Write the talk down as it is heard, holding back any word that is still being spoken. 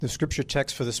The scripture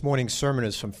text for this morning's sermon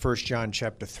is from 1 John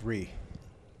chapter 3.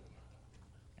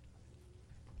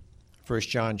 1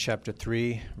 John chapter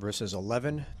 3, verses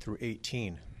 11 through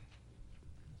 18.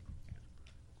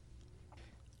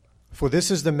 For this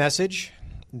is the message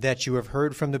that you have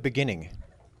heard from the beginning,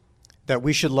 that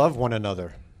we should love one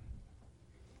another.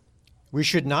 We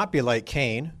should not be like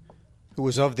Cain, who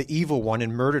was of the evil one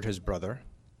and murdered his brother.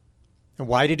 And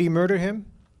why did he murder him?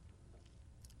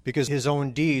 Because his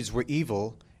own deeds were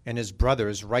evil and his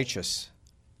brother's righteous.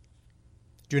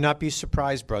 Do not be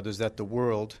surprised, brothers, that the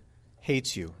world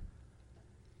hates you.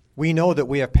 We know that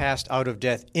we have passed out of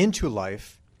death into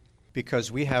life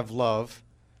because we have love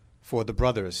for the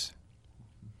brothers.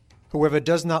 Whoever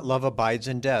does not love abides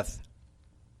in death.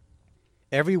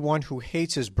 Everyone who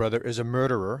hates his brother is a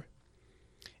murderer,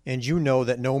 and you know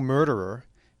that no murderer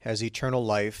has eternal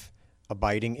life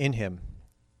abiding in him.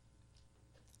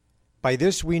 By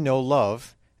this we know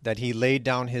love, that he laid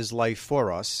down his life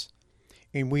for us,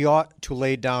 and we ought to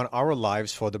lay down our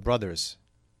lives for the brothers.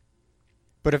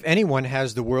 But if anyone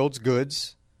has the world's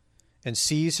goods and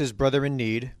sees his brother in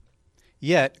need,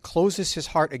 yet closes his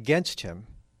heart against him,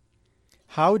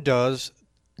 how does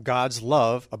God's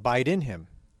love abide in him?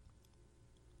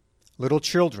 Little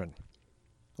children,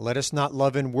 let us not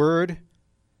love in word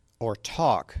or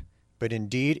talk, but in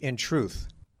deed and truth.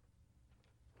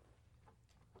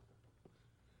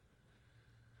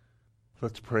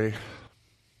 Let's pray.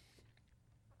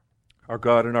 Our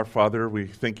God and our Father, we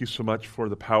thank you so much for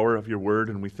the power of your word,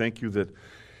 and we thank you that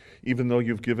even though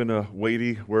you've given a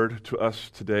weighty word to us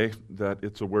today, that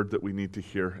it's a word that we need to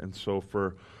hear. And so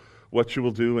for what you will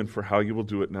do and for how you will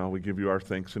do it now, we give you our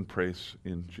thanks and praise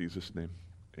in Jesus' name.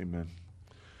 Amen.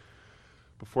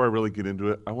 Before I really get into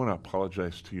it, I want to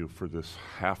apologize to you for this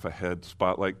half-ahead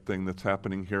spotlight thing that's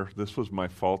happening here. This was my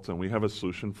fault, and we have a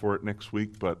solution for it next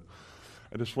week, but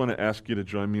I just want to ask you to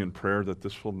join me in prayer that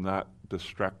this will not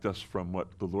distract us from what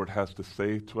the Lord has to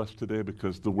say to us today,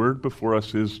 because the word before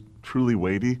us is truly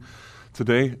weighty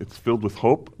today. It's filled with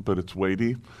hope, but it's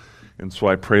weighty. And so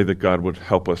I pray that God would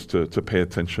help us to pay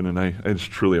attention, and I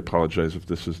just truly apologize if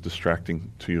this is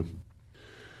distracting to you.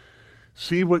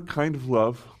 See what kind of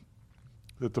love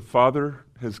that the Father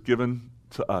has given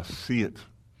to us. See it.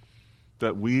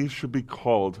 That we should be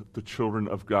called the children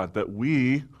of God. That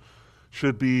we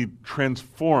should be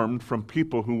transformed from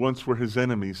people who once were his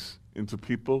enemies into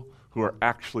people who are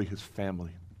actually his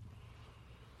family.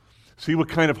 See what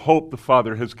kind of hope the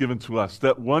Father has given to us,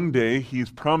 that one day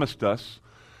he's promised us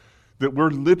that we're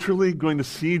literally going to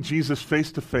see Jesus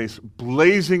face to face,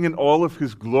 blazing in all of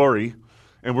his glory,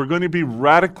 and we're going to be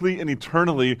radically and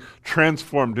eternally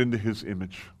transformed into his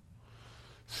image.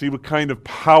 See what kind of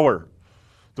power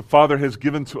the Father has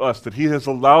given to us, that he has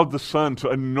allowed the Son to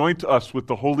anoint us with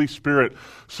the Holy Spirit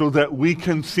so that we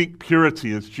can seek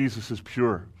purity as Jesus is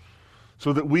pure,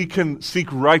 so that we can seek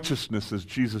righteousness as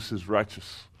Jesus is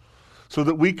righteous, so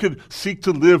that we could seek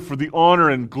to live for the honor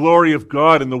and glory of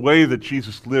God in the way that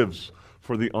Jesus lives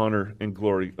for the honor and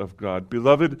glory of God.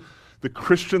 Beloved, the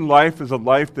Christian life is a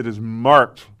life that is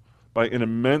marked by an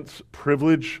immense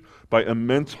privilege, by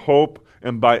immense hope,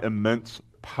 and by immense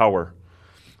power.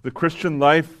 The Christian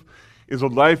life is a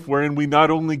life wherein we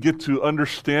not only get to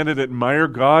understand and admire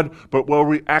God, but where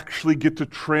we actually get to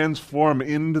transform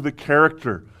into the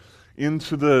character,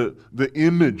 into the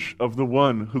image of the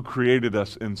one who created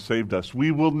us and saved us. We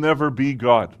will never be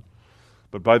God,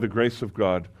 but by the grace of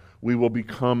God, we will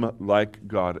become like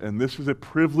God. And this is a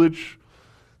privilege,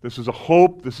 this is a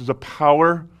hope, this is a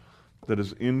power that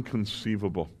is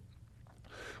inconceivable.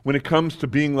 When it comes to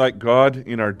being like God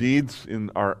in our deeds,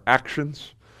 in our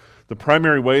actions, the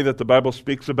primary way that the Bible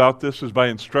speaks about this is by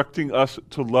instructing us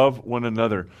to love one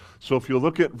another. So if you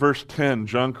look at verse 10,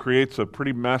 John creates a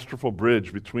pretty masterful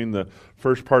bridge between the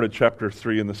first part of chapter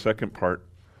 3 and the second part.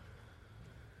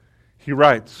 He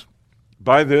writes,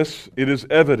 "By this it is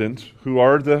evident who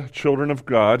are the children of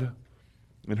God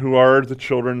and who are the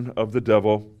children of the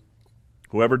devil.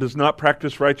 Whoever does not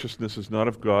practice righteousness is not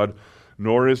of God,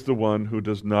 nor is the one who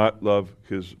does not love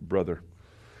his brother."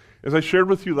 As I shared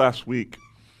with you last week,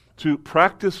 to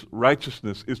practice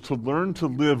righteousness is to learn to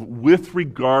live with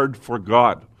regard for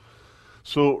God.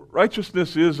 So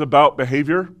righteousness is about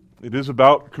behavior. It is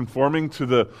about conforming to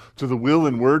the will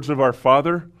and words of our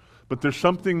Father. But there's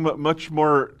something much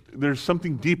more, there's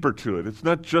something deeper to it. It's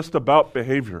not just about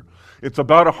behavior. It's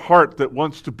about a heart that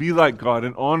wants to be like God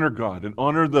and honor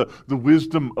the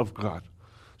wisdom of God.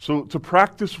 So to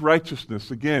practice righteousness,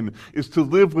 again, is to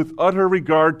live with utter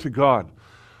regard to God.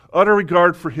 Utter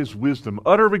regard for his wisdom,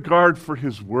 utter regard for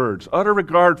his words, utter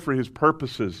regard for his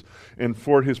purposes and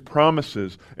for his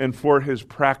promises and for his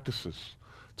practices.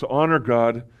 To honor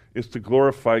God is to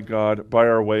glorify God by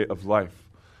our way of life.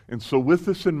 And so with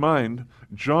this in mind,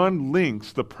 John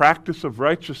links the practice of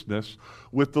righteousness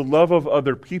with the love of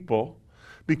other people,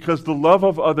 because the love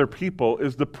of other people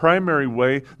is the primary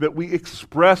way that we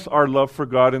express our love for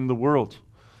God in the world.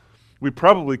 We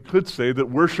probably could say that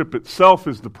worship itself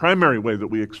is the primary way that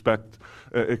we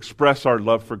express our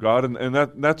love for God, and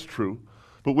that's true.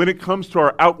 But when it comes to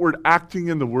our outward acting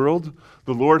in the world,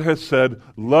 the Lord has said,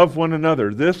 love one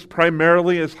another. This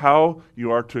primarily is how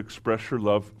you are to express your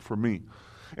love for me.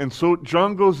 And so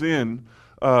John goes in,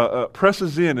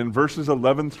 presses in verses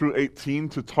 11 through 18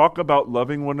 to talk about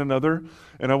loving one another.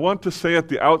 And I want to say at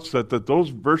the outset that those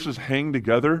verses hang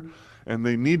together and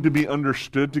they need to be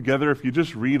understood together. If you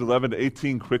just read 11 to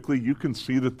 18 quickly, you can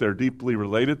see that they're deeply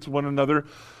related to one another.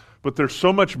 But there's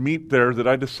so much meat there that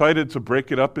I decided to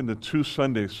break it up into 2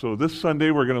 Sundays. So this Sunday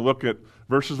we're going to look at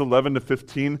verses 11 to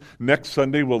 15. Next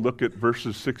Sunday we'll look at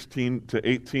verses 16 to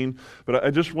 18. But I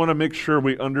just want to make sure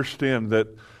we understand that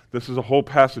this is a whole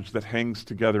passage that hangs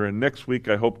together. And next week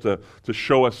I hope to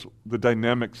show us the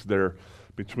dynamics there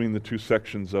between the 2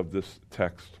 sections of this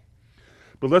text.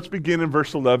 But let's begin in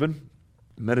verse 11.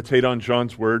 Meditate on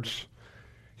John's words.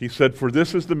 He said, "For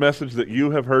this is the message that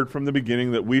you have heard from the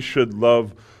beginning, that we should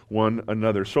love one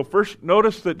another." So first,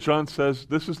 notice that John says,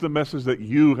 this is the message that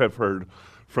you have heard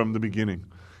from the beginning.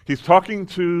 He's talking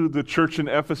to the church in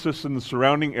Ephesus and the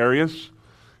surrounding areas.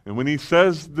 And when he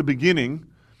says the beginning,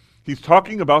 he's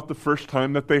talking about the first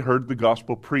time that they heard the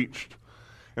gospel preached.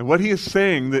 And what he is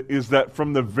saying is that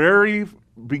from the very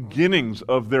beginnings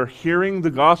of their hearing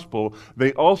the gospel,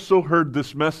 they also heard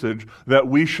this message that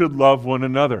we should love one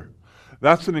another.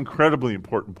 That's an incredibly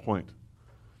important point.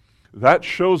 That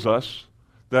shows us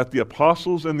that the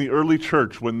apostles and the early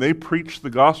church, when they preached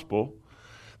the gospel,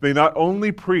 they not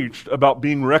only preached about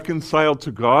being reconciled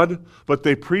to God, but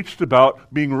they preached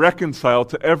about being reconciled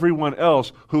to everyone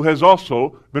else who has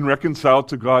also been reconciled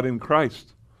to God in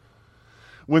Christ.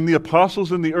 When the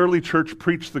apostles in the early church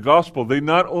preached the gospel, they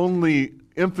not only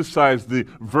emphasized the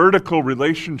vertical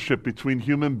relationship between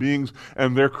human beings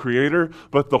and their Creator,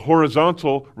 but the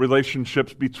horizontal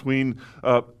relationships between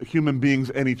human beings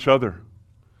and each other.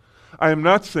 I am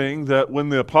not saying that when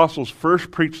the apostles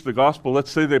first preached the gospel,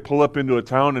 let's say they pull up into a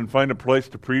town and find a place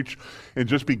to preach and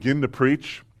just begin to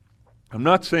preach. I'm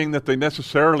not saying that they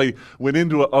necessarily went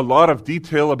into a lot of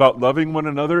detail about loving one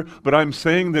another, but I'm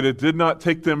saying that it did not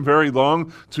take them very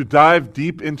long to dive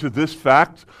deep into this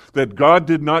fact that God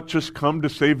did not just come to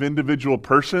save individual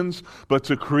persons, but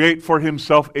to create for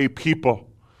himself a people.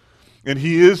 And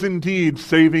he is indeed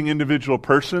saving individual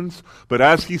persons, but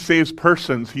as he saves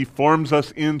persons, he forms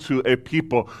us into a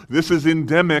people. This is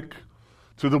endemic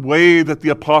to the way that the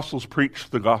apostles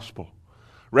preached the gospel.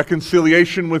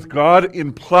 Reconciliation with God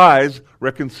implies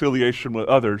reconciliation with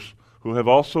others who have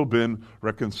also been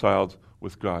reconciled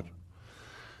with God.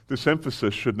 This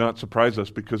emphasis should not surprise us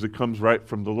because it comes right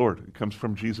from the Lord. It comes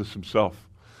from Jesus himself.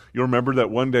 You'll remember that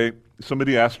one day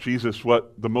somebody asked Jesus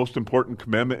what the most important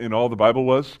commandment in all the Bible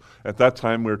was. At that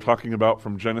time we were talking about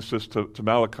from Genesis to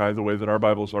Malachi, the way that our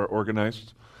Bibles are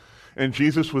organized. And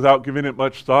Jesus, without giving it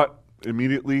much thought,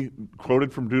 immediately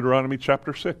quoted from Deuteronomy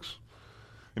chapter 6.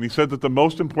 And he said that the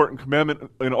most important commandment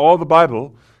in all the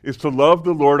Bible is to love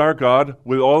the Lord our God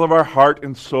with all of our heart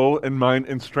and soul and mind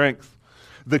and strength.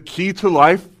 The key to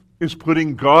life is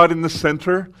putting God in the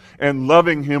center and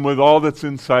loving him with all that's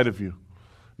inside of you.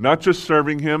 Not just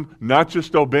serving him, not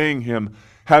just obeying him,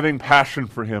 having passion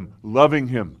for him, loving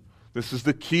him. This is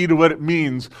the key to what it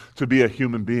means to be a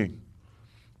human being.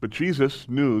 But Jesus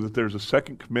knew that there's a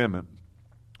second commandment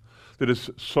that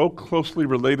is so closely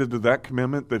related to that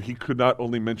commandment that he could not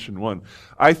only mention one.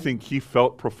 I think he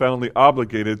felt profoundly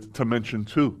obligated to mention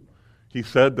two. He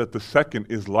said that the second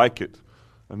is like it.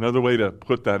 Another way to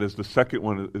put that is the second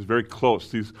one is very close.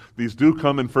 These do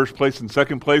come in first place and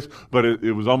second place, but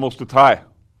it was almost a tie.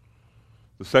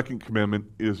 The second commandment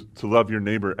is to love your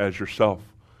neighbor as yourself.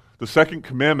 The second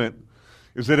commandment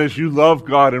is that as you love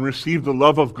God and receive the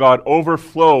love of God,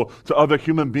 overflow to other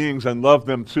human beings and love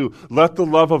them too. Let the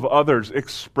love of others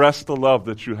express the love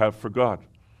that you have for God.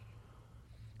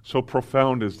 So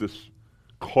profound is this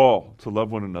call to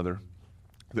love one another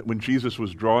that when Jesus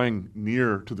was drawing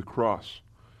near to the cross,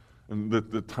 and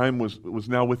the time was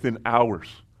now within hours,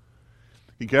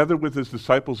 he gathered with his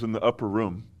disciples in the upper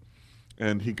room,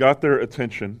 and he got their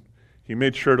attention. He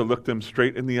made sure to look them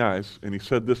straight in the eyes, and he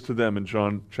said this to them in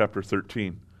John chapter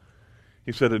 13.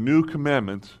 He said, "A new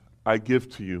commandment I give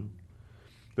to you,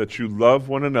 that you love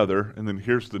one another," and then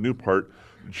here's the new part,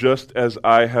 "just as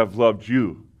I have loved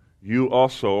you, you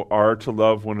also are to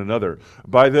love one another.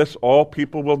 By this, all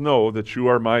people will know that you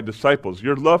are my disciples.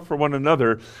 Your love for one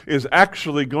another is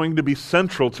actually going to be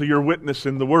central to your witness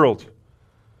in the world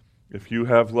if you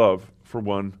have love for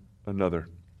one another.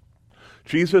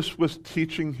 Jesus was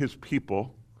teaching his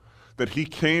people that he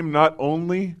came not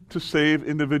only to save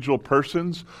individual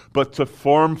persons, but to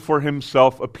form for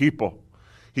himself a people.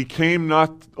 He came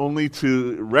not only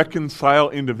to reconcile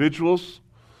individuals,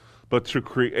 but to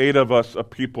create of us a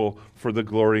people for the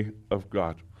glory of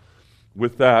God.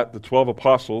 With that, the 12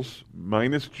 apostles,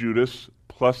 minus Judas,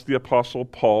 plus the apostle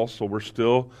Paul, so we're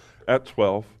still at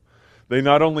 12, they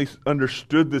not only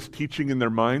understood this teaching in their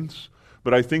minds,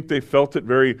 but I think they felt it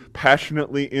very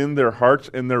passionately in their hearts,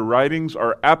 and their writings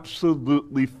are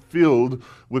absolutely filled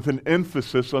with an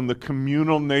emphasis on the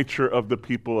communal nature of the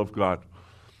people of God.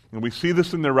 And we see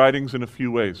this in their writings in a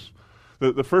few ways.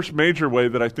 The first major way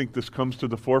that I think this comes to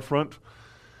the forefront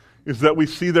is that we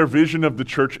see their vision of the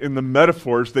church in the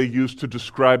metaphors they use to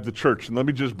describe the church. And let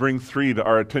me just bring three to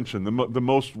our attention, the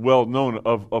most well-known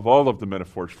of all of the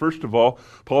metaphors. First of all,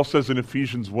 Paul says in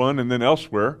Ephesians 1 and then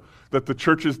elsewhere that the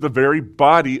church is the very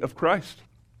body of Christ.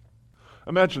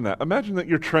 Imagine that. Imagine that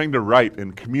you're trying to write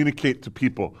and communicate to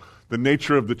people the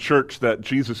nature of the church that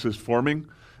Jesus is forming,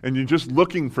 and you're just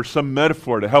looking for some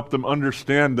metaphor to help them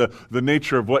understand the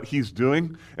nature of what he's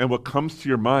doing, and what comes to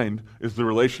your mind is the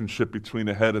relationship between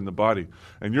the head and the body.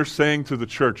 And you're saying to the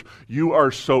church, you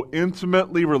are so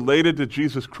intimately related to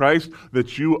Jesus Christ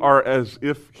that you are as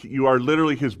if you are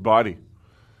literally his body.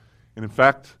 And in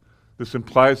fact, this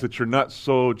implies that you're not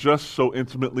just so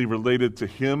intimately related to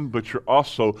him, but you're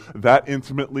also that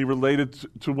intimately related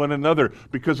to one another,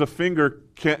 because a finger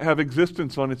can't have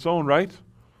existence on its own, right?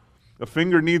 A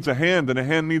finger needs a hand, and a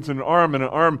hand needs an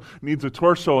arm needs a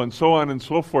torso, and so on and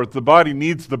so forth. The body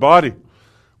needs the body.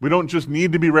 We don't just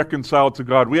need to be reconciled to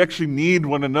God. We actually need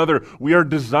one another. We are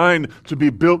designed to be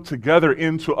built together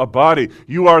into a body.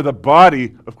 You are the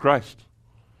body of Christ.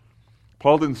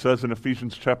 Paul then says in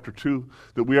Ephesians chapter 2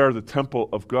 that we are the temple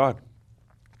of God.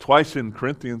 Twice in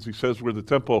Corinthians he says we're the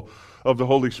temple of the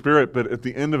Holy Spirit, but at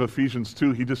the end of Ephesians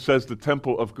 2 he just says the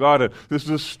temple of God. And this is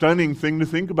a stunning thing to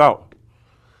think about.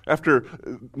 After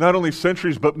not only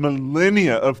centuries, but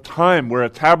millennia of time where a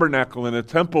tabernacle and a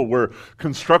temple were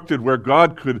constructed where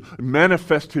God could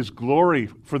manifest his glory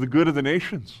for the good of the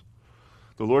nations.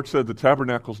 The Lord said the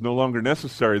tabernacle is no longer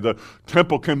necessary. The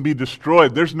temple can be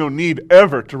destroyed. There's no need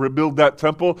ever to rebuild that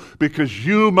temple because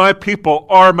you, my people,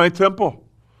 are my temple.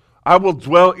 I will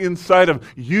dwell inside of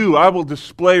you. I will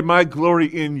display my glory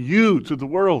in you to the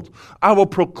world. I will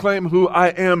proclaim who I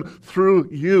am through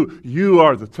you. You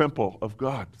are the temple of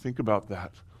God. Think about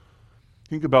that.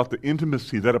 Think about the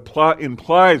intimacy that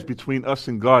implies between us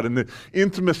and God, and the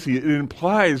intimacy it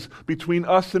implies between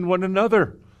us and one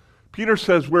another. Peter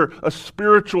says we're a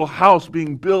spiritual house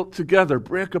being built together,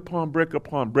 brick upon brick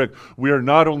upon brick. We are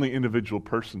not only individual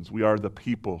persons, we are the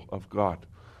people of God,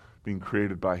 being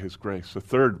created by his grace. A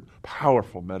third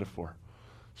powerful metaphor,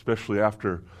 especially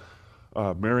after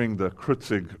marrying the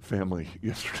Krutzig family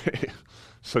yesterday.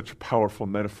 Such a powerful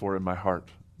metaphor in my heart,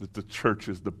 that the church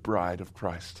is the bride of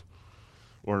Christ.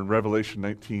 Or in Revelation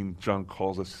 19, John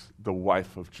calls us the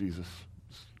wife of Jesus.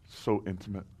 So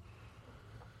intimate.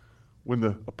 When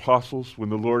the apostles, when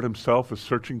the Lord himself is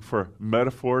searching for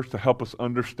metaphors to help us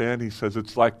understand, he says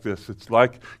it's like this. It's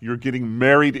like you're getting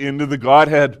married into the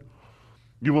Godhead.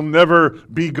 You will never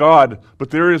be God, but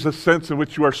there is a sense in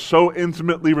which you are so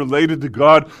intimately related to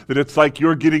God that it's like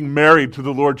you're getting married to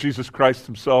the Lord Jesus Christ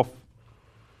himself.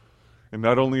 And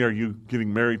not only are you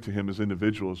getting married to him as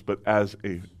individuals, but as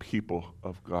a people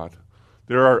of God.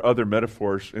 There are other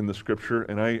metaphors in the Scripture,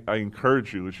 and I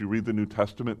encourage you as you read the New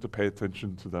Testament to pay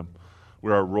attention to them.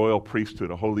 We're a royal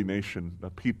priesthood, a holy nation, a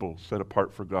people set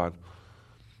apart for God.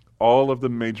 All of the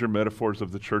major metaphors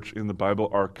of the church in the Bible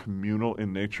are communal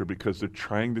in nature because they're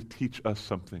trying to teach us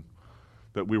something.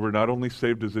 That we were not only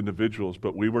saved as individuals,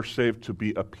 but we were saved to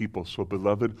be a people. So,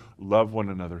 beloved, love one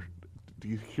another. Do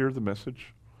you hear the message?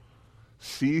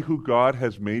 See who God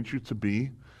has made you to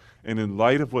be, and in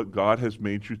light of what God has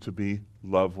made you to be,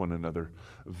 love one another.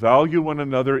 Value one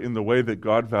another in the way that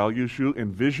God values you.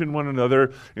 Envision one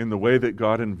another in the way that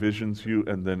God envisions you,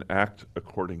 and then act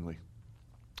accordingly.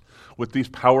 With these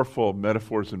powerful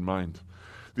metaphors in mind,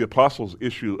 the apostles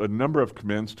issue a number of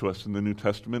commands to us in the New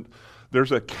Testament.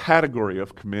 There's a category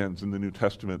of commands in the New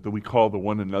Testament that we call the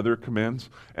one another commands,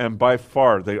 and by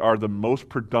far they are the most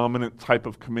predominant type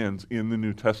of commands in the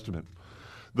New Testament.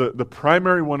 The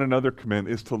primary one another command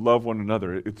is to love one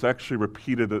another. It's actually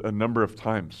repeated a number of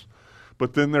times.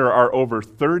 But then there are over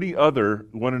 30 other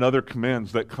one another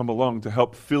commands that come along to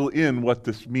help fill in what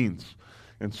this means.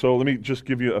 And so let me just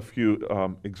give you a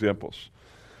few examples.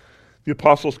 The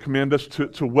apostles command us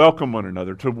to welcome one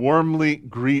another, to warmly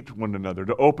greet one another,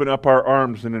 to open up our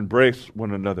arms and embrace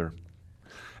one another.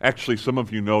 Actually, some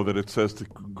of you know that it says to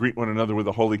greet one another with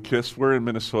a holy kiss. We're in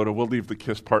Minnesota. We'll leave the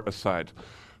kiss part aside.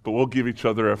 But we'll give each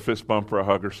other a fist bump or a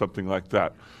hug or something like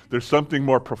that. There's something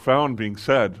more profound being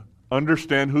said.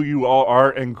 Understand who you all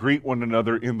are and greet one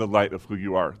another in the light of who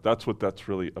you are. That's what that's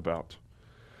really about.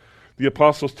 The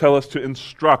apostles tell us to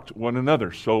instruct one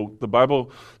another. So the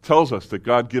Bible tells us that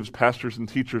God gives pastors and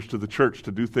teachers to the church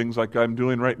to do things like I'm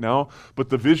doing right now. But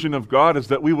the vision of God is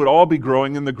that we would all be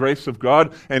growing in the grace of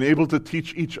God and able to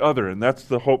teach each other. And that's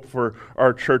the hope for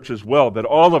our church as well, that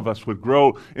all of us would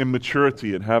grow in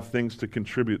maturity and have things to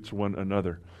contribute to one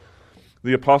another.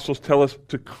 The apostles tell us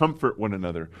to comfort one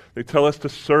another. They tell us to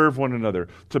serve one another,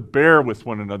 to bear with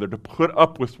one another, to put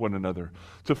up with one another,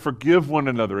 to forgive one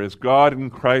another as God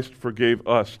in Christ forgave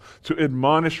us, to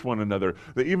admonish one another.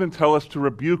 They even tell us to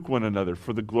rebuke one another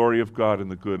for the glory of God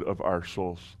and the good of our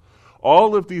souls.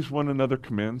 All of these one another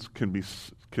commands can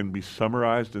be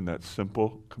summarized in that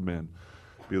simple command.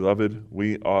 Beloved,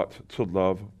 we ought to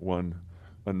love one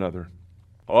another.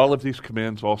 All of these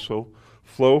commands also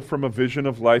flow from a vision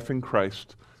of life in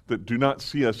Christ that do not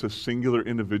see us as singular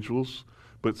individuals,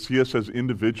 but see us as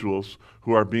individuals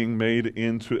who are being made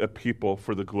into a people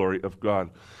for the glory of God.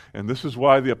 And this is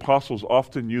why the apostles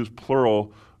often use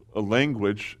plural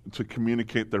language to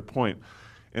communicate their point.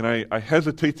 And I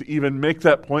hesitate to even make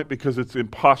that point because it's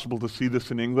impossible to see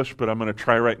this in English, but I'm going to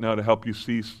try right now to help you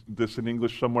see this in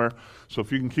English somewhere. So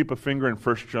if you can keep a finger in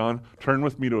 1 John, turn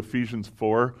with me to Ephesians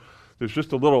 4. There's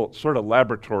just a little sort of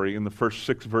laboratory in the first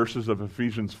 6 verses of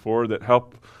Ephesians 4 that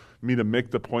help me to make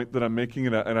the point that I'm making.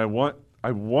 And I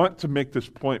want to make this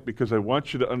point because I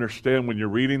want you to understand when you're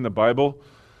reading the Bible,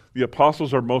 the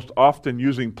apostles are most often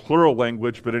using plural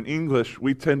language, but in English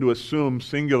we tend to assume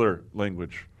singular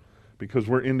language because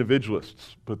we're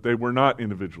individualists, but they were not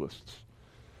individualists.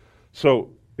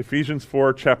 So, Ephesians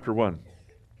 4, chapter 1.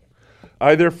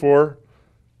 I, therefore,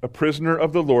 a prisoner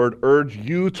of the Lord, urge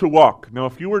you to walk. Now,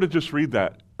 if you were to just read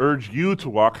that, urge you to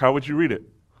walk, how would you read it?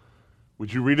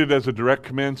 Would you read it as a direct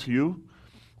command to you?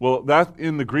 Well, that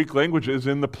in the Greek language is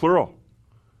in the plural.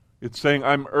 It's saying,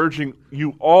 I'm urging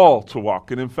you all to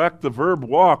walk. And in fact, the verb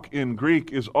walk in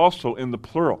Greek is also in the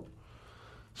plural.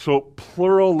 So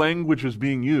plural language is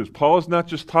being used. Paul is not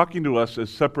just talking to us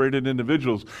as separated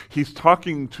individuals. He's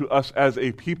talking to us as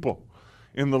a people.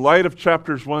 In the light of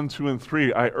chapters 1, 2, and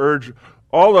 3, I urge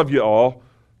all of you all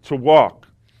to walk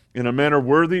in a manner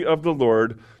worthy of the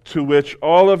Lord, to which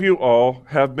all of you all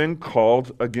have been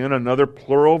called, again another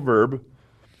plural verb,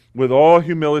 with all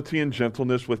humility and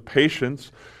gentleness, with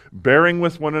patience, bearing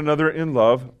with one another in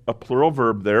love, a plural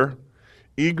verb there,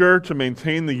 eager to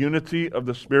maintain the unity of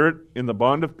the Spirit in the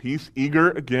bond of peace.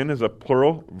 Eager, again, is a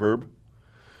plural verb.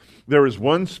 There is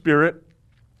one Spirit,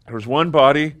 there is one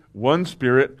body, one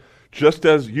Spirit, just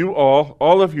as you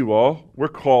all of you all, were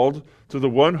called to the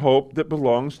one hope that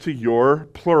belongs to your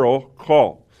plural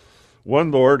call. One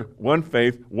Lord, one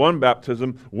faith, one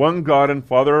baptism, one God and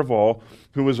Father of all,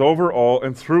 who is over all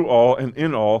and through all and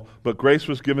in all, but grace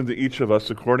was given to each of us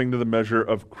according to the measure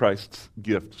of Christ's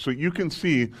gift. So you can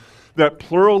see that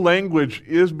plural language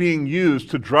is being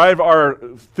used to drive our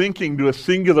thinking to a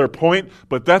singular point,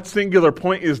 but that singular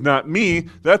point is not me,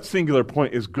 that singular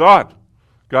point is God.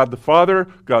 God the Father,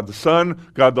 God the Son,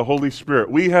 God the Holy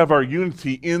Spirit. We have our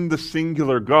unity in the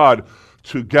singular God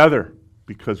together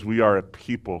because we are a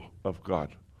people of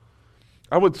God.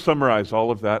 I would summarize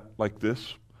all of that like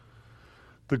this.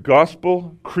 The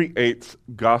gospel creates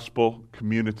gospel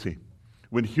community.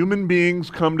 When human beings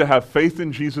come to have faith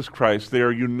in Jesus Christ, they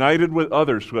are united with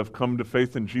others who have come to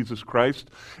faith in Jesus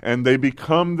Christ, and they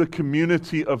become the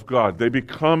community of God. They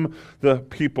become the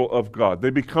people of God.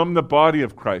 They become the body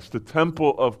of Christ, the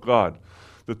temple of God,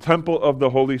 the temple of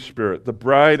the Holy Spirit, the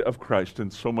bride of Christ,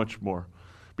 and so much more.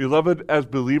 Beloved, as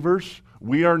believers,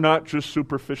 we are not just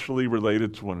superficially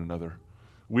related to one another.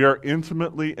 We are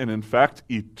intimately and, in fact,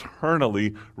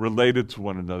 eternally related to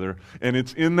one another. And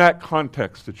it's in that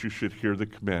context that you should hear the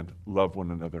command, love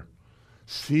one another.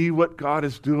 See what God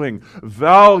is doing.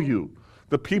 Value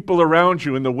the people around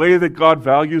you in the way that God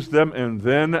values them, and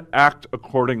then act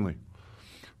accordingly.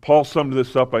 Paul summed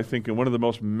this up, I think, in one of the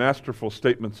most masterful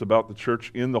statements about the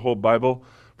church in the whole Bible,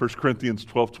 1 Corinthians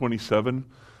 12:27.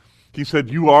 He said,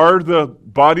 you are the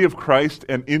body of Christ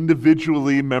and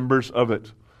individually members of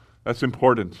it. That's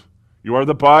important. You are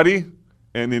the body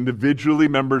and individually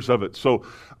members of it. So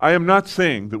I am not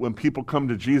saying that when people come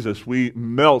to Jesus, we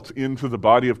melt into the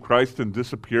body of Christ and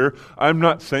disappear. I'm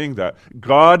not saying that.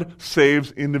 God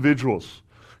saves individuals.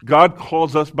 God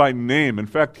calls us by name. In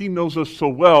fact, he knows us so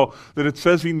well that it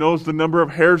says he knows the number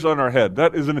of hairs on our head.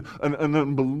 That is an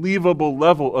unbelievable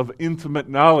level of intimate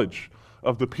knowledge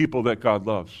of the people that God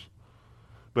loves.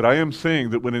 But I am saying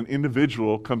that when an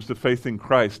individual comes to faith in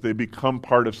Christ, they become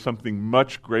part of something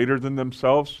much greater than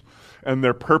themselves, and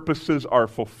their purposes are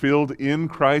fulfilled in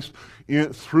Christ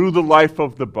through the life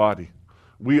of the body.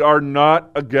 We are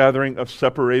not a gathering of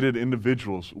separated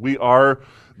individuals. We are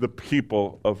the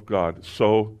people of God.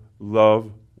 So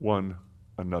love one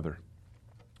another.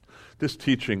 This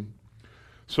teaching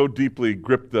so deeply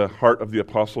gripped the heart of the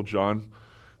Apostle John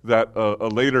that a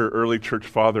later early church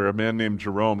father, a man named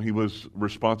Jerome, he was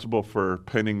responsible for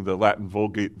penning the Latin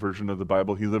Vulgate version of the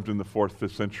Bible. He lived in the 4th,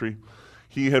 5th century.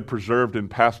 He had preserved and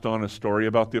passed on a story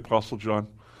about the Apostle John,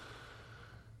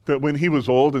 that when he was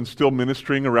old and still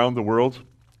ministering around the world,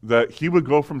 that he would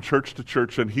go from church to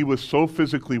church, and he was so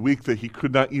physically weak that he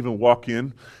could not even walk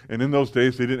in. And in those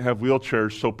days, they didn't have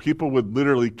wheelchairs, so people would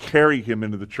literally carry him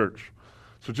into the church.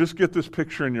 So just get this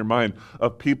picture in your mind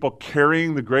of people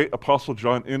carrying the great Apostle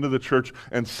John into the church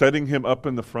and setting him up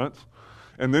in the front.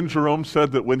 And then Jerome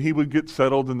said that when he would get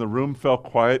settled and the room fell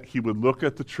quiet, he would look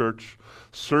at the church,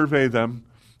 survey them,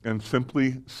 and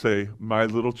simply say, "My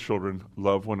little children,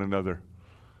 love one another."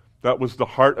 That was the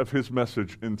heart of his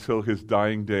message until his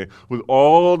dying day. With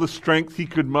all the strength he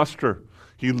could muster,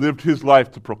 he lived his life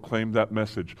to proclaim that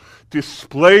message.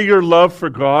 Display your love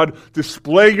for God.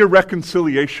 Display your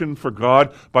reconciliation for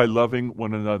God by loving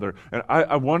one another. And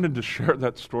I wanted to share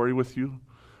that story with you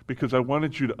because I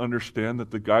wanted you to understand that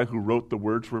the guy who wrote the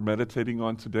words we're meditating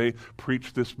on today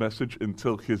preached this message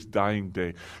until his dying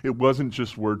day. It wasn't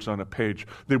just words on a page.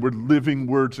 They were living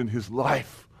words in his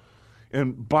life.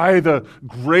 And by the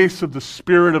grace of the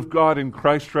Spirit of God in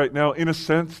Christ right now, in a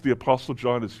sense, the Apostle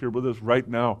John is here with us right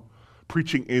now,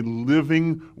 preaching a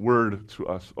living word to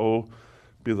us. Oh,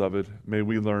 beloved, may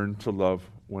we learn to love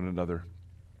one another.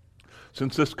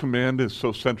 Since this command is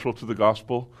so central to the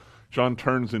gospel, John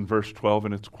turns in verse 12,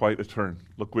 and it's quite a turn.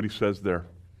 Look what he says there.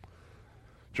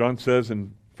 John says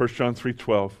in 1 John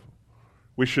 3:12,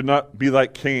 "We should not be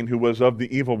like Cain, who was of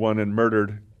the evil one and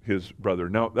murdered his brother."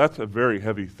 Now, that's a very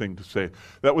heavy thing to say.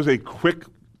 That was a quick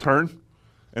turn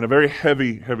and a very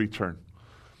heavy, heavy turn.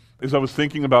 As I was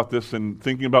thinking about this and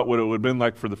thinking about what it would have been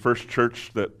like for the first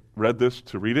church that read this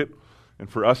to read it and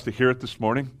for us to hear it this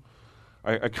morning,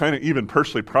 I kind of even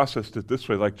personally processed it this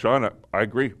way. Like, John, I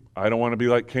agree. I don't want to be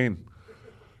like Cain.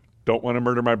 Don't want to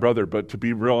murder my brother. But to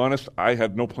be real honest, I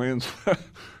had no plans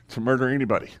to murder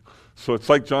anybody. So it's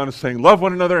like John is saying, love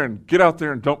one another and get out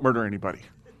there and don't murder anybody.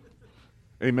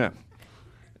 Amen.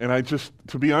 And I just,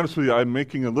 to be honest with you, I'm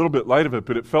making a little bit light of it,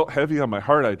 but it felt heavy on my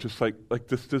heart. I just like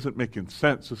this doesn't make any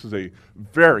sense. This is a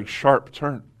very sharp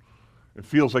turn. It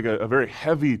feels like a very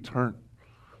heavy turn.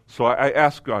 So I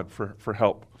asked God for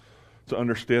help to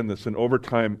understand this. And over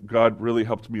time, God really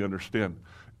helped me understand.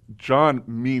 John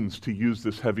means to use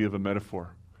this heavy of a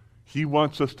metaphor. He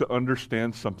wants us to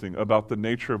understand something about the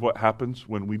nature of what happens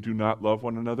when we do not love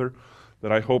one another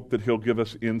that I hope that he'll give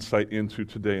us insight into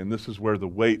today. And this is where the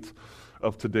weight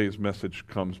of today's message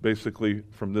comes, basically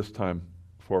from this time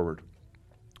forward.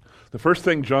 The first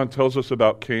thing John tells us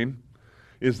about Cain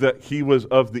is that he was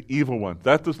of the evil one.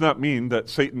 That does not mean that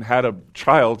Satan had a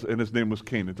child and his name was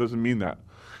Cain. It doesn't mean that.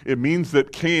 It means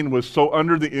that Cain was so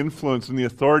under the influence and the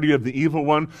authority of the evil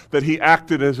one that he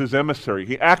acted as his emissary.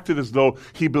 He acted as though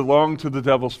he belonged to the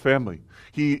devil's family.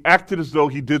 He acted as though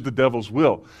he did the devil's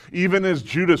will. Even as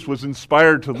Judas was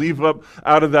inspired to leave up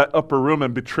out of that upper room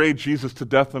and betray Jesus to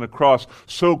death on a cross,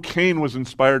 so Cain was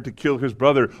inspired to kill his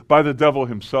brother by the devil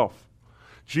himself.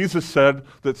 Jesus said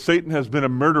that Satan has been a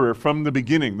murderer from the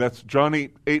beginning. That's John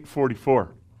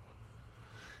 8:44.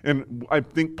 And I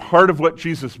think part of what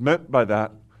Jesus meant by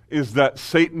that is that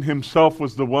Satan himself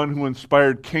was the one who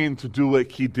inspired Cain to do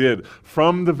what he did.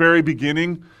 From the very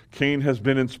beginning, Cain has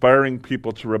been inspiring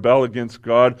people to rebel against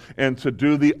God and to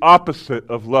do the opposite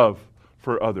of love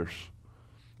for others.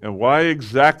 And why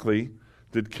exactly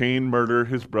did Cain murder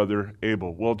his brother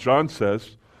Abel? Well, John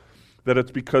says that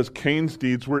it's because Cain's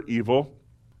deeds were evil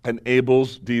and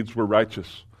Abel's deeds were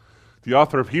righteous. The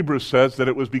author of Hebrews says that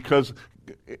it was because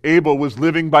Abel was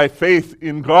living by faith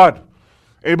in God.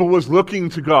 Abel was looking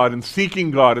to God and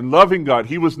seeking God and loving God.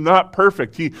 He was not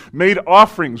perfect. He made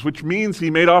offerings, which means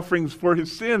he made offerings for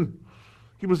his sin.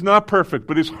 He was not perfect,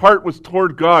 but his heart was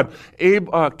toward God.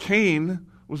 Cain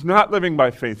was not living by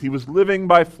faith. He was living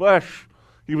by flesh.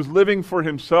 He was living for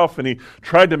himself, and he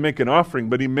tried to make an offering,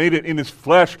 but he made it in his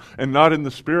flesh and not in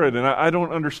the spirit. And I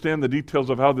don't understand the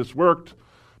details of how this worked,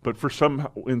 but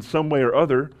in some way or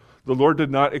other, the Lord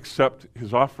did not accept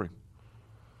his offering.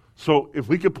 So if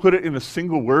we could put it in a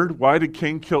single word, why did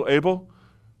Cain kill Abel?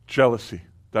 Jealousy.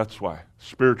 That's why.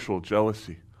 Spiritual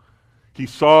jealousy. He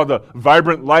saw the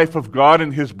vibrant life of God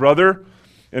in his brother,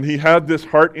 and he had this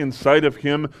heart inside of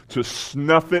him to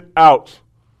snuff it out.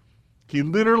 He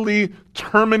literally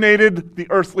terminated the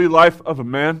earthly life of a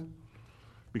man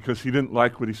because he didn't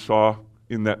like what he saw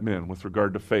in that man with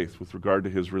regard to faith, with regard to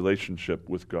his relationship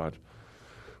with God.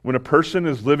 When a person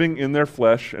is living in their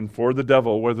flesh and for the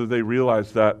devil, whether they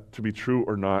realize that to be true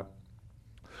or not,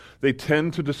 they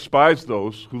tend to despise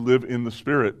those who live in the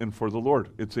Spirit and for the Lord.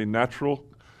 It's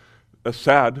a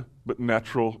sad but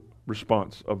natural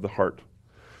response of the heart.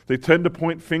 They tend to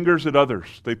point fingers at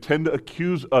others. They tend to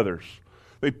accuse others.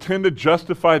 They tend to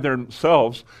justify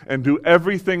themselves and do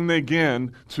everything they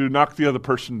can to knock the other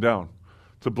person down,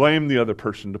 to blame the other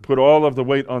person, to put all of the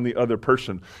weight on the other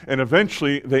person. And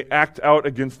eventually they act out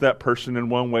against that person in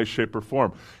one way, shape, or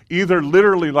form. Either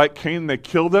literally like Cain, they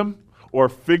kill them, or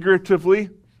figuratively,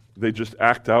 they just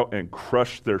act out and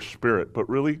crush their spirit. But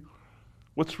really,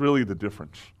 what's really the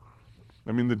difference?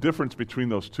 I mean, the difference between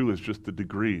those two is just the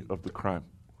degree of the crime.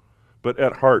 But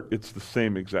at heart, it's the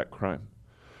same exact crime.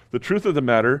 The truth of the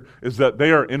matter is that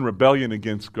they are in rebellion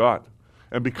against God.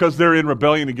 And because they're in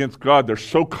rebellion against God, they're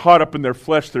so caught up in their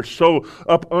flesh, they're so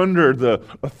up under the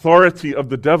authority of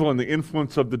the devil and the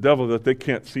influence of the devil that they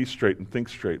can't see straight and think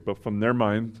straight. But from their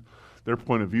mind, their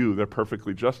point of view, they're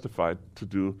perfectly justified to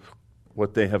do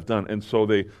what they have done. And so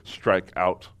they strike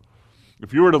out.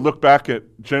 If you were to look back at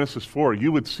Genesis 4,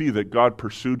 you would see that God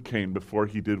pursued Cain before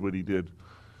he did what he did.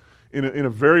 In a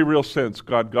very real sense,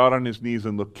 God got on his knees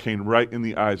and looked Cain right in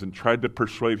the eyes and tried to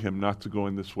persuade him not to go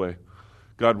in this way.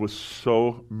 God was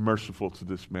so merciful to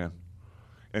this man,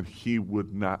 and he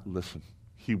would not listen.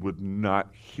 He would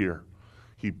not hear.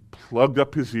 He plugged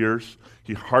up his ears,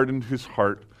 he hardened his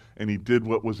heart, and he did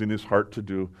what was in his heart to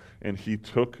do, and he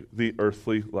took the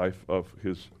earthly life of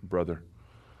his brother.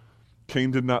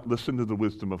 Cain did not listen to the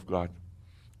wisdom of God.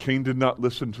 Cain did not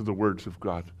listen to the words of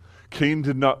God. Cain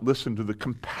did not listen to the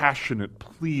compassionate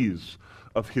pleas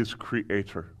of his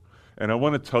Creator. And I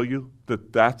want to tell you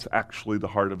that that's actually the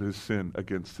heart of his sin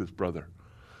against his brother.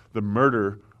 The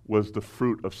murder was the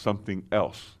fruit of something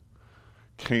else.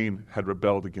 Cain had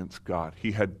rebelled against God.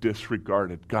 He had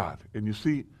disregarded God. And you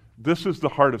see, this is the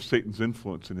heart of Satan's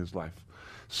influence in his life.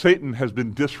 Satan has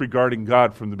been disregarding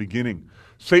God from the beginning.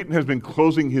 Satan has been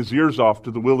closing his ears off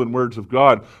to the will and words of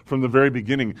God from the very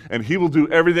beginning, and he will do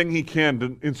everything he can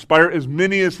to inspire as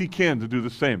many as he can to do the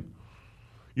same.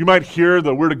 You might hear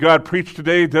the word of God preached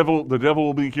today. The devil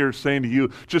will be here saying to you,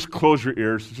 just close your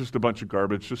ears. It's just a bunch of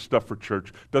garbage, just stuff for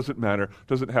church. Doesn't matter.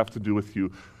 Doesn't have to do with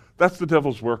you. That's the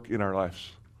devil's work in our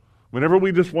lives. Whenever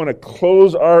we just want to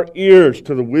close our ears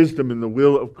to the wisdom and the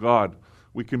will of God,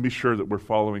 we can be sure that we're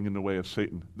following in the way of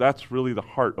Satan. That's really the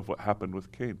heart of what happened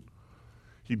with Cain.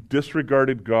 He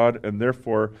disregarded God, and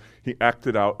therefore he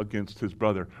acted out against his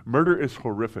brother. Murder is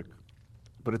horrific,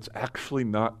 but it's actually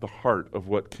not the heart of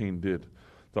what Cain did.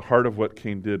 The heart of what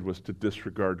Cain did was to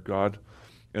disregard God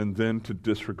and then to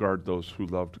disregard those who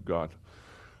loved God.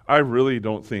 I really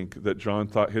don't think that John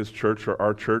thought his church or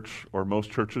our church or most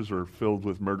churches are filled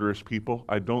with murderous people.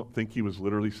 I don't think he was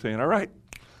literally saying, all right,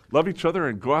 love each other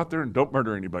and go out there and don't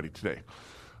murder anybody today.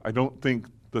 I don't think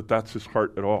that that's his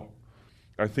heart at all.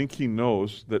 I think he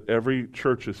knows that every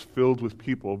church is filled with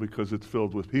people because it's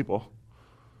filled with people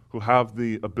who have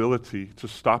the ability to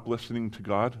stop listening to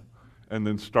God and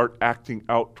then start acting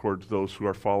out towards those who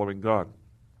are following God.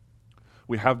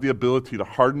 We have the ability to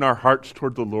harden our hearts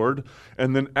toward the Lord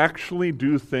and then actually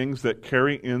do things that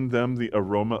carry in them the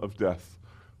aroma of death.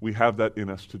 We have that in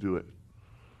us to do it.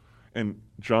 And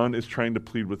John is trying to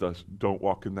plead with us, don't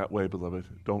walk in that way, beloved.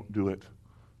 Don't do it.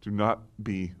 Do not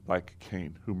be like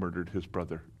Cain, who murdered his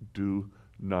brother. Do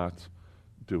not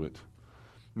do it.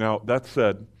 Now, that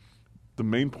said, the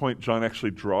main point John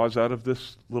actually draws out of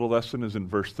this little lesson is in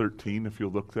verse 13, if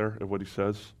you'll look there at what he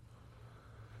says.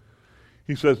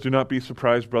 He says, do not be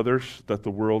surprised, brothers, that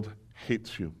the world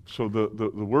hates you. So the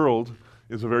world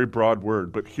is a very broad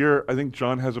word, but here I think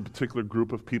John has a particular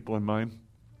group of people in mind.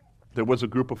 There was a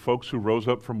group of folks who rose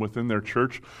up from within their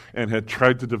church and had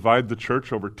tried to divide the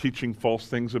church over teaching false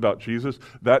things about Jesus.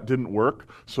 That didn't work,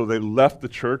 so they left the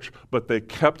church, but they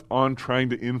kept on trying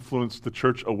to influence the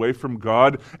church away from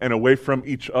God and away from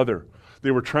each other.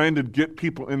 They were trying to get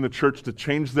people in the church to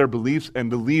change their beliefs and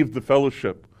to leave the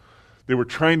fellowship. They were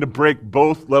trying to break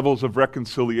both levels of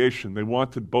reconciliation. They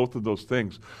wanted both of those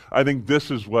things. I think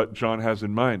this is what John has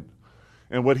in mind.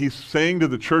 And what he's saying to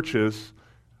the church is,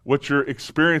 what you're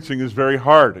experiencing is very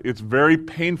hard. It's very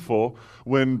painful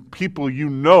when people you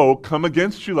know come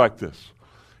against you like this.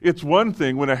 It's one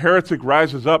thing when a heretic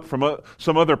rises up from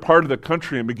some other part of the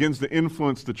country and begins to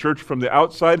influence the church from the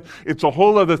outside. It's a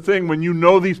whole other thing when you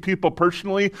know these people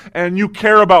personally and you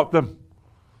care about them.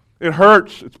 It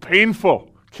hurts. It's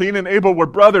painful. Cain and Abel were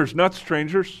brothers, not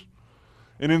strangers.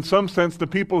 And in some sense, the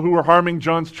people who were harming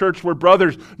John's church were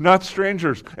brothers, not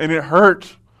strangers. And it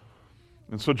hurt.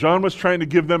 And so John was trying to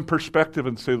give them perspective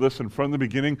and say, listen, from the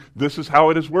beginning, this is how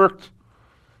it has worked.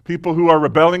 People who are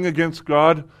rebelling against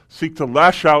God seek to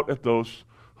lash out at those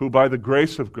who, by the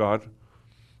grace of God,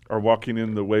 are walking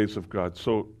in the ways of God.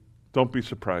 So don't be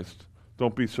surprised.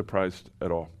 Don't be surprised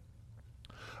at all.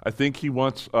 I think he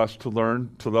wants us to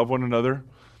learn to love one another.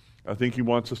 I think he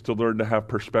wants us to learn to have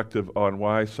perspective on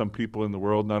why some people in the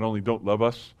world not only don't love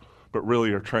us, but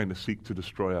really are trying to seek to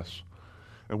destroy us.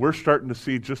 And we're starting to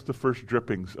see just the first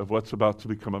drippings of what's about to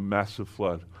become a massive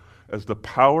flood, as the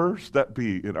powers that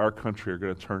be in our country are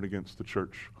going to turn against the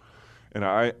church. And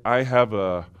I have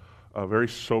a very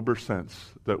sober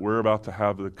sense that we're about to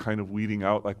have the kind of weeding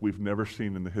out like we've never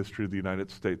seen in the history of the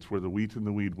United States, where the wheat and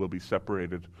the weed will be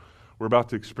separated. We're about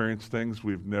to experience things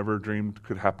we've never dreamed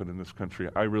could happen in this country.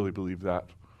 I really believe that.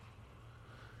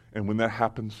 And when that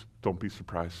happens, don't be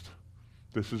surprised.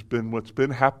 This has been what's been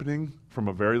happening from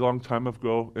a very long time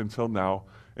ago until now,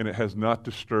 and it has not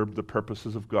disturbed the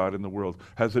purposes of God in the world.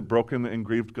 Has it broken and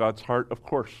grieved God's heart? Of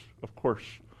course, of course.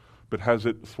 But has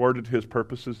it thwarted his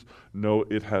purposes? No,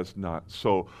 it has not.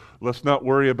 So let's not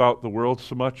worry about the world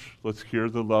so much. Let's hear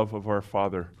the love of our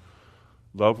Father.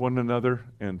 Love one another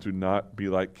and do not be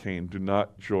like Cain. Do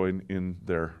not join in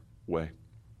their way.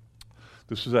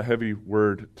 This is a heavy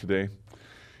word today,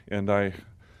 and I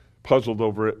puzzled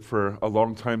over it for a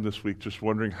long time this week, just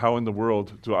wondering how in the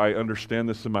world do I understand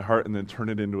this in my heart and then turn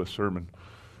it into a sermon.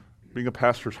 Being a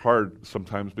pastor is hard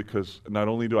sometimes because not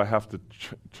only do I have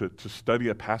to study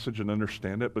a passage and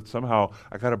understand it, but somehow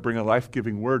I got to bring a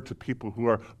life-giving word to people who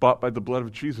are bought by the blood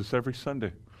of Jesus every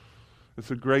Sunday. It's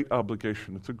a great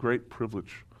obligation. It's a great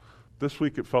privilege. This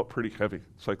week it felt pretty heavy.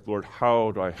 It's like, Lord,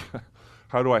 how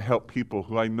do I help people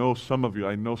who I know some of you,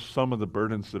 I know some of the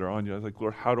burdens that are on you. I was like,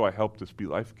 Lord, how do I help this be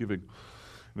life-giving?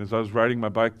 And as I was riding my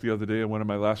bike the other day on one of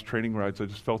my last training rides, I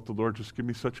just felt the Lord just give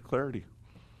me such clarity.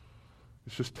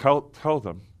 It's just tell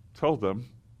them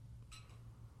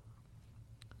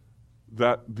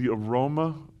that the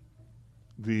aroma,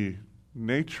 the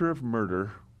nature of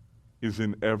murder is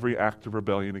in every act of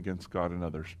rebellion against God and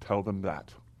others. Tell them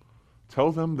that.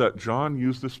 Tell them that John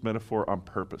used this metaphor on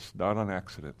purpose, not on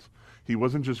accident. He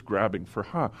wasn't just grabbing for,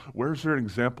 where's there an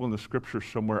example in the scripture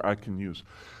somewhere I can use?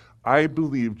 I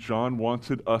believe John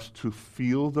wanted us to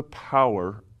feel the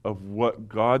power of what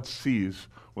God sees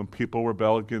when people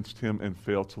rebel against him and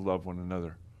fail to love one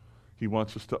another. He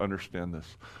wants us to understand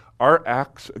this. Our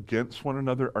acts against one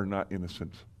another are not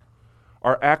innocent.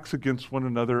 Our acts against one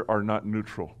another are not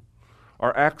neutral.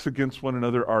 Our acts against one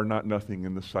another are not nothing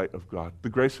in the sight of God. The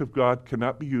grace of God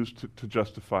cannot be used to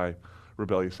justify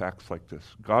rebellious acts like this.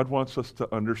 God wants us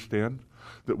to understand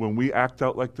that when we act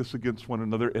out like this against one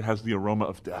another, it has the aroma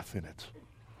of death in it.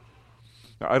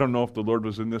 Now, I don't know if the Lord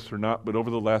was in this or not, but over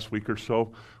the last week or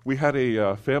so, we had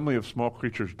a family of small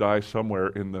creatures die somewhere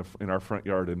in our front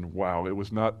yard, and wow, it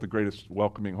was not the greatest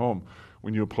welcoming home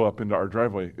when you pull up into our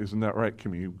driveway. Isn't that right,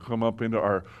 Kimmy? You come up into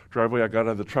our driveway, I got out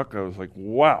of the truck, I was like,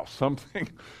 wow, something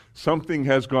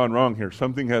has gone wrong here.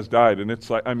 Something has died, and it's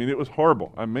like, it was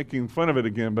horrible. I'm making fun of it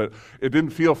again, but it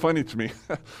didn't feel funny to me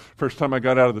first time I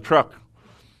got out of the truck.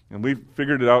 And we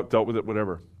figured it out, dealt with it,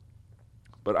 whatever.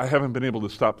 But I haven't been able to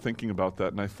stop thinking about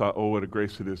that, and I thought, oh, what a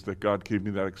grace it is that God gave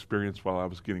me that experience while I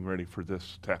was getting ready for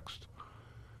this text.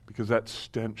 Because that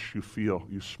stench you feel,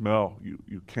 you smell,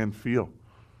 you can feel.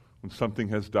 When something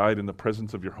has died in the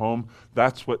presence of your home,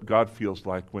 that's what God feels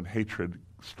like when hatred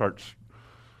starts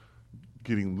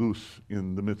getting loose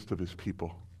in the midst of his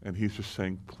people. And he's just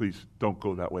saying, please, don't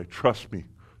go that way. Trust me.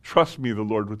 Trust me, the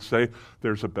Lord would say,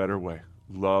 there's a better way.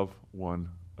 Love one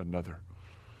another.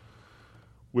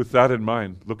 With that in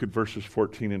mind, look at verses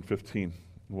 14 and 15.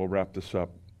 We'll wrap this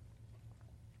up.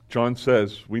 John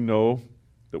says, we know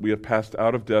that we have passed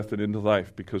out of death and into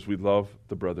life because we love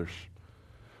the brothers.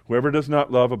 Whoever does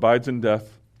not love abides in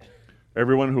death.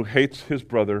 Everyone who hates his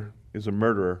brother is a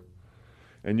murderer.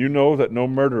 And you know that no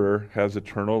murderer has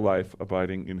eternal life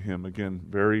abiding in him. Again,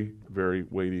 very, very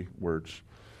weighty words.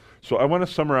 So I want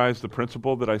to summarize the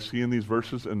principle that I see in these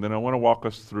verses, and then I want to walk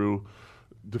us through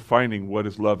defining what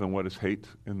is love and what is hate,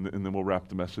 and then we'll wrap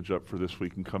the message up for this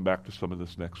week and come back to some of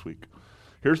this next week.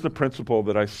 Here's the principle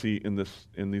that I see in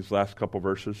these last couple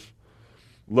verses.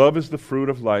 Love is the fruit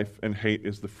of life, and hate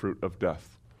is the fruit of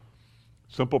death.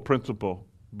 Simple principle,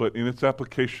 but in its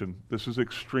application, this is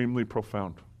extremely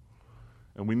profound.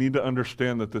 And we need to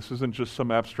understand that this isn't just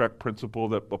some abstract principle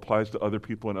that applies to other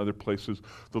people in other places.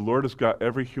 The Lord has got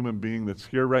every human being that's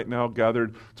here right now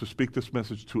gathered to speak this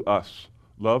message to us.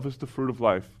 Love is the fruit of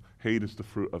life. Hate is the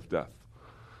fruit of death.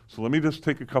 So let me just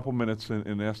take a couple minutes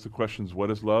and ask the questions,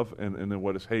 what is love and then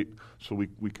what is hate, so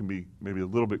we can be maybe a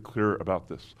little bit clearer about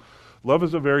this. Love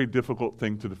is a very difficult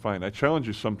thing to define. I challenge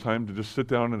you sometime to just sit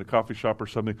down in a coffee shop or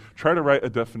something, try to write a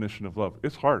definition of love.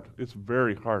 It's hard. It's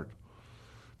very hard.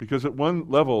 Because at one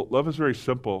level, love is very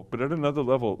simple, but at another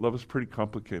level, love is pretty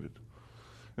complicated.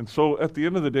 And so at the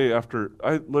end of the day, after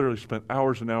I literally spent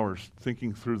hours and hours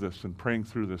thinking through this and praying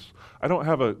through this, I don't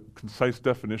have a concise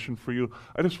definition for you.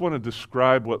 I just want to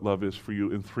describe what love is for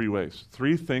you in 3 ways.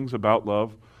 3 things about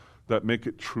love that make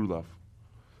it true love.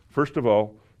 First of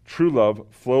all, true love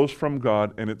flows from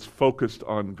God and it's focused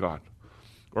on God.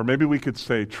 Or maybe we could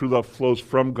say true love flows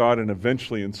from God and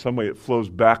eventually in some way it flows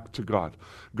back to God.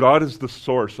 God is the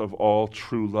source of all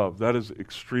true love. That is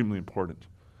extremely important.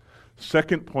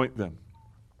 Second point then,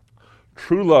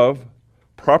 true love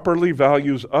properly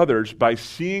values others by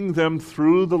seeing them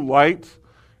through the light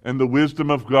and the wisdom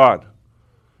of God.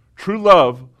 True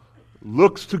love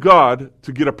looks to God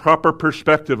to get a proper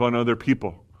perspective on other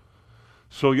people.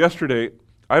 So yesterday,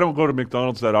 I don't go to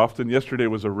McDonald's that often. Yesterday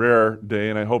was a rare day,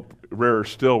 and I hope rarer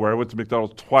still, where I went to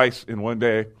McDonald's twice in one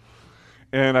day,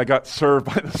 and I got served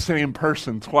by the same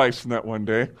person twice in that one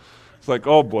day. It's like,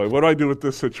 oh boy, what do I do with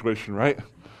this situation, right?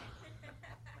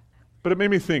 But it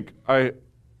made me think, I'm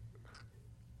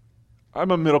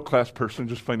a middle-class person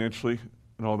just financially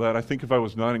and all that. I think if I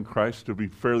was not in Christ, it would be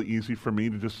fairly easy for me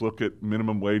to just look at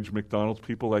minimum wage McDonald's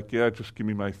people like, yeah, just give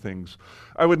me my things.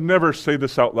 I would never say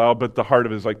this out loud, but the heart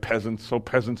of it is like peasants. So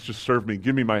peasants, just serve me.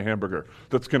 Give me my hamburger.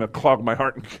 That's going to clog my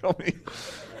heart and kill me.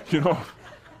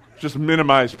 Just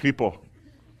minimize people.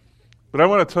 But I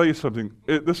want to tell you something.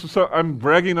 I'm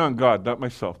bragging on God, not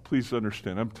myself. Please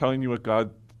understand. I'm telling you what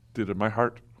God did in my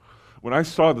heart. When I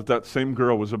saw that same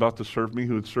girl was about to serve me,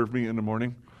 who had served me in the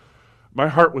morning, my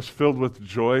heart was filled with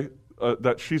joy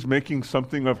that she's making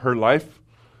something of her life.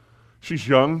 She's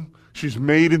young. She's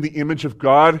made in the image of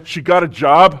God. She got a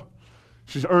job.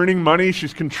 She's earning money.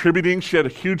 She's contributing. She had a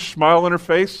huge smile on her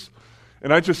face.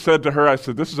 And I just said to her, I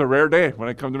said, this is a rare day when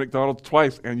I come to McDonald's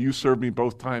twice, and you served me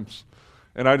both times.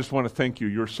 And I just want to thank you.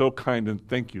 You're so kind, and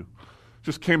thank you.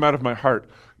 Just came out of my heart.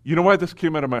 You know why this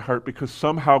came out of my heart? Because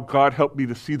somehow God helped me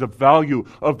to see the value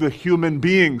of the human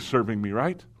being serving me,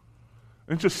 right?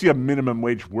 I didn't just see a minimum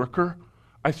wage worker.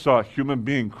 I saw a human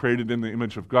being created in the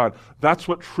image of God. That's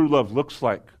what true love looks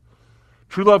like.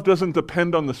 True love doesn't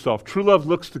depend on the self. True love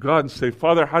looks to God and say,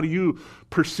 Father, how do you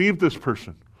perceive this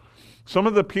person? Some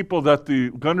of the people that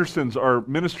the Gundersons are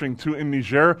ministering to in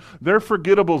Niger, they're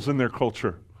forgettables in their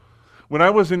culture. When I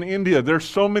was in India, there's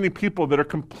so many people that are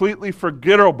completely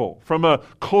forgettable from a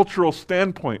cultural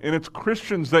standpoint. And it's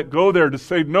Christians that go there to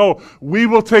say, no, we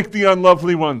will take the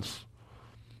unlovely ones.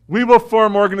 We will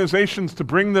form organizations to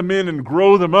bring them in and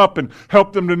grow them up and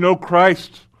help them to know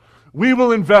Christ. We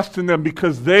will invest in them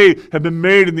because they have been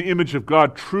made in the image of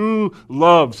God. True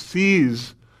love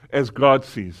sees as God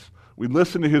sees. We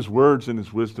listen to His words and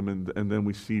His wisdom, and then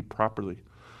we see properly.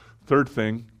 Third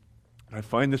thing, I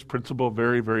find this principle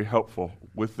very, very helpful.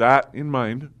 With that in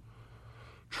mind,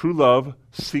 true love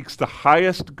seeks the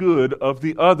highest good of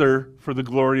the other for the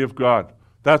glory of God.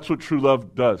 That's what true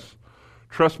love does.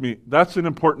 Trust me, that's an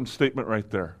important statement right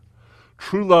there.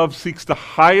 True love seeks the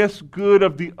highest good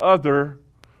of the other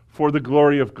for the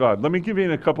glory of God. Let me give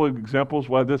you a couple of examples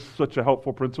why this is such a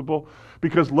helpful principle.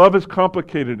 Because love is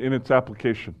complicated in its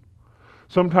application.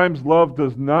 Sometimes love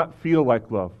does not feel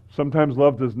like love. Sometimes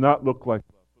love does not look like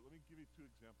love. But let me give you 2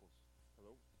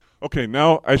 examples. Okay,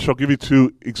 now I shall give you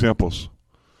 2 examples.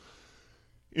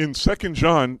 In 2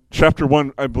 John chapter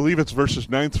 1, I believe it's verses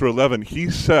 9 through 11, he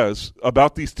says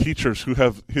about these teachers who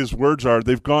have, his words are,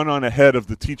 they've gone on ahead of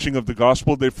the teaching of the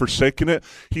gospel, they've forsaken it.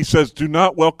 He says, do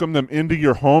not welcome them into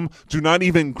your home, do not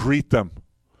even greet them.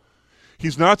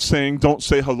 He's not saying don't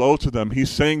say hello to them. He's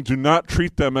saying do not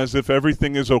treat them as if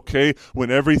everything is okay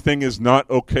when everything is not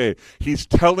okay. He's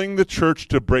telling the church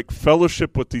to break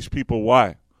fellowship with these people.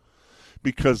 Why?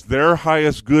 Because their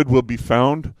highest good will be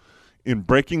found in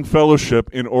breaking fellowship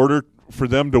in order for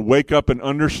them to wake up and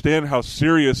understand how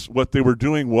serious what they were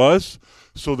doing was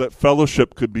so that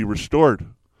fellowship could be restored.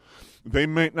 They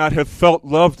might not have felt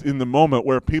loved in the moment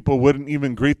where people wouldn't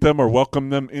even greet them or welcome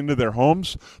them into their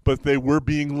homes, but they were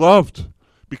being loved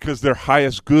because their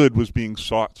highest good was being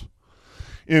sought.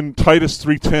 In Titus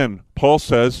 3:10, Paul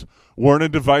says, warn a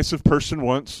divisive person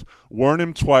once, warn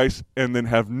him twice, and then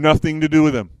have nothing to do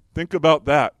with him. Think about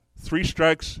that. 3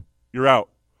 strikes, you're out.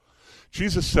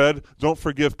 Jesus said, don't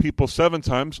forgive people 7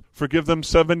 times, forgive them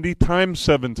 70 times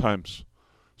 7 times.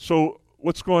 So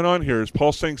what's going on here? Is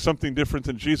Paul saying something different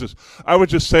than Jesus? I would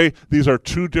just say these are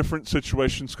 2 different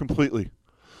situations completely.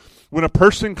 When a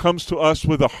person comes to us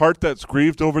with a heart that's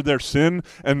grieved over their sin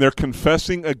and they're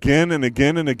confessing again and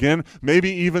again and again, maybe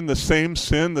even the same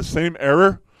sin, the same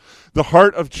error, the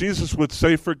heart of Jesus would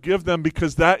say, forgive them,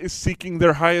 because that is seeking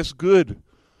their highest good.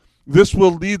 This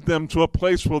will lead them to a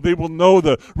place where they will know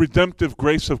the redemptive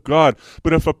grace of God.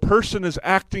 But if a person is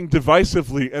acting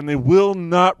divisively and they will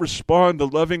not respond to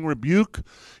loving rebuke,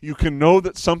 you can know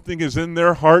that something is in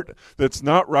their heart that's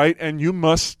not right, and you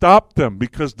must stop them,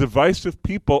 because divisive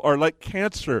people are like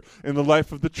cancer in the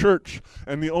life of the church.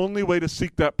 And the only way to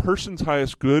seek that person's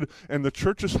highest good and the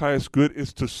church's highest good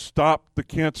is to stop the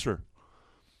cancer.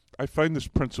 I find this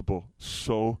principle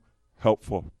so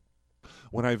helpful.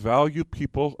 When I value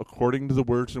people according to the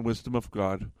words and wisdom of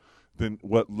God, then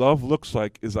what love looks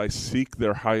like is I seek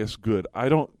their highest good. I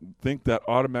don't think that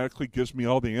automatically gives me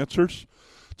all the answers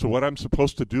to what I'm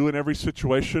supposed to do in every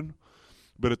situation,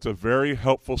 but it's a very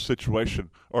helpful situation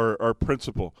or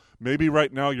principle. Maybe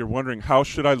right now you're wondering, how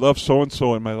should I love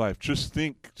so-and-so in my life? Just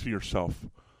think to yourself,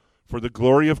 for the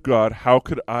glory of God, how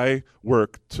could I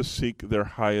work to seek their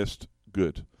highest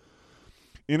good?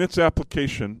 In its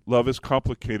application, love is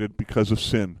complicated because of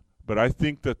sin, but I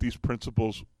think that these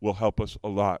principles will help us a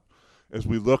lot as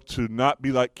we look to not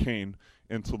be like Cain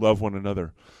and to love one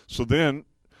another. So then,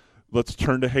 let's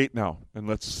turn to hate now, and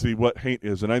let's see what hate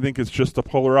is. And I think it's just the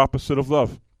polar opposite of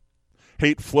love.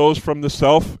 Hate flows from the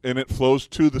self, and it flows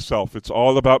to the self. It's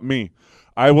all about me.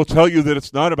 I will tell you that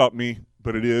it's not about me,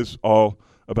 but it is all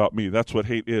about me. That's what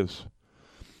hate is.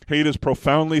 Hate is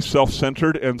profoundly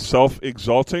self-centered and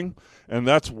self-exalting, and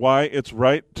that's why it's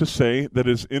right to say that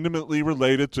it is intimately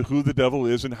related to who the devil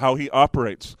is and how he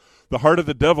operates. The heart of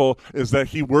the devil is that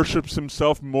he worships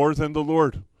himself more than the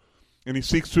Lord, and he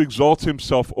seeks to exalt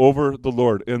himself over the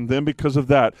Lord, and then because of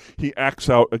that, he acts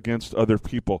out against other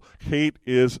people. Hate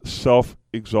is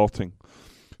self-exalting.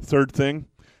 Third thing,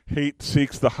 hate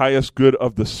seeks the highest good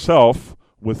of the self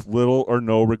with little or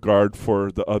no regard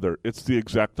for the other. It's the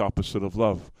exact opposite of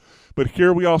love. But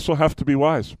here we also have to be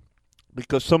wise,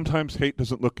 because sometimes hate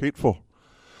doesn't look hateful.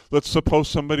 Let's suppose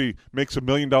somebody makes $1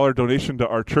 million donation to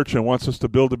our church and wants us to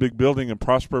build a big building and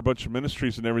prosper a bunch of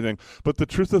ministries and everything. But the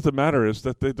truth of the matter is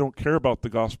that they don't care about the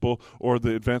gospel or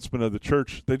the advancement of the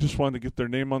church. They just want to get their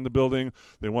name on the building.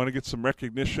 They want to get some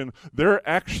recognition. They're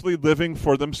actually living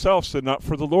for themselves and not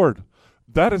for the Lord.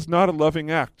 That is not a loving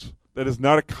act. That is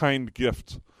not a kind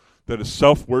gift. That is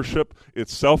self-worship,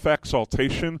 it's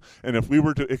self-exaltation, and if we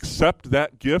were to accept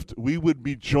that gift, we would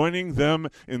be joining them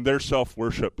in their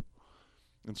self-worship.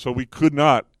 And so we could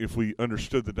not, if we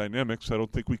understood the dynamics, I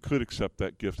don't think we could accept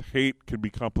that gift. Hate can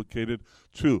be complicated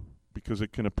too, because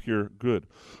it can appear good.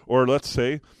 Or let's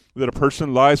say that a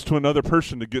person lies to another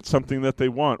person to get something that they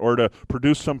want, or to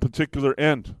produce some particular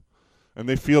end. And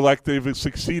they feel like they've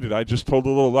succeeded. I just told a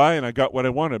little lie and I got what I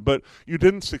wanted. But you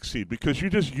didn't succeed because you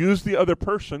just used the other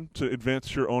person to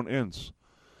advance your own ends.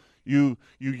 You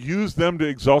use them to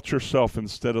exalt yourself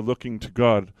instead of looking to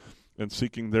God and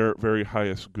seeking their very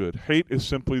highest good. Hate is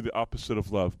simply the opposite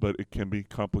of love, but it can be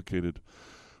complicated.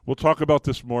 We'll talk about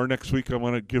this more next week. I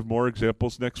want to give more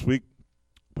examples next week,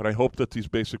 but I hope that these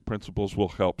basic principles will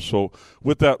help. So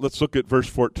with that, let's look at verse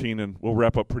 14, and we'll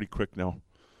wrap up pretty quick now.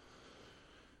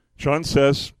 John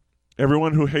says,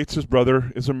 everyone who hates his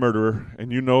brother is a murderer,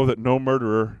 and you know that no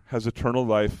murderer has eternal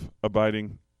life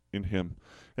abiding in him.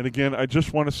 And again, I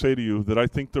just want to say to you that I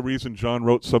think the reason John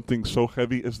wrote something so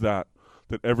heavy is that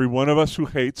every one of us who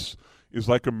hates is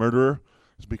like a murderer,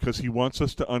 is because he wants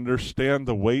us to understand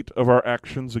the weight of our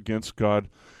actions against God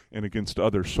and against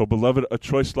others. So, beloved, a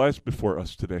choice lies before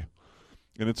us today,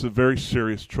 and it's a very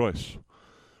serious choice.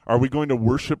 Are we going to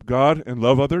worship God and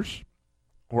love others?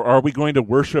 Or are we going to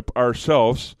worship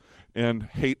ourselves and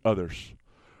hate others?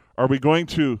 Are we going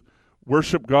to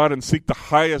worship God and seek the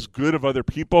highest good of other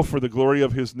people for the glory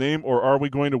of his name? Or are we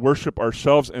going to worship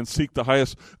ourselves and seek the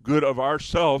highest good of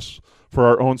ourselves for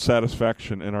our own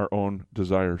satisfaction and our own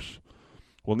desires?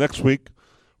 Well, next week,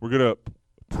 we're going to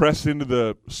press into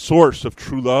the source of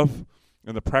true love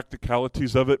and the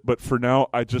practicalities of it. But for now,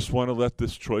 I just want to let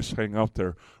this choice hang out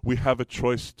there. We have a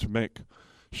choice to make.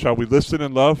 Shall we listen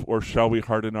and love, or shall we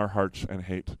harden our hearts and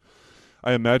hate?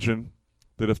 I imagine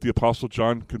that if the Apostle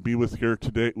John could be with us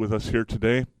here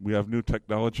today, we have new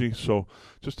technology. So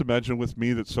just imagine with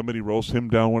me that somebody rolls him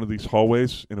down one of these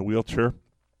hallways in a wheelchair,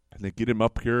 and they get him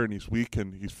up here, and he's weak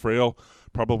and he's frail,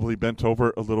 probably bent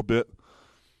over a little bit.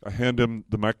 I hand him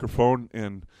the microphone,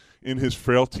 and In his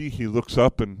frailty, he looks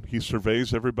up and he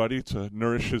surveys everybody to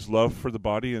nourish his love for the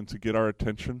body and to get our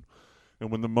attention. And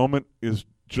when the moment is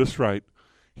just right,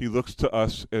 he looks to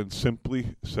us and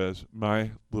simply says,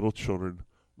 "My little children,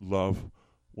 love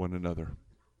one another."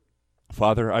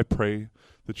 Father, I pray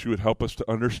that you would help us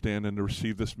to understand and to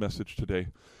receive this message today.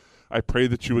 I pray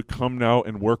that you would come now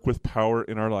and work with power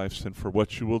in our lives, and for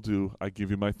what you will do, I give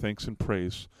you my thanks and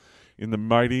praise. In the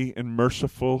mighty and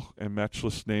merciful and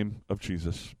matchless name of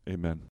Jesus, amen.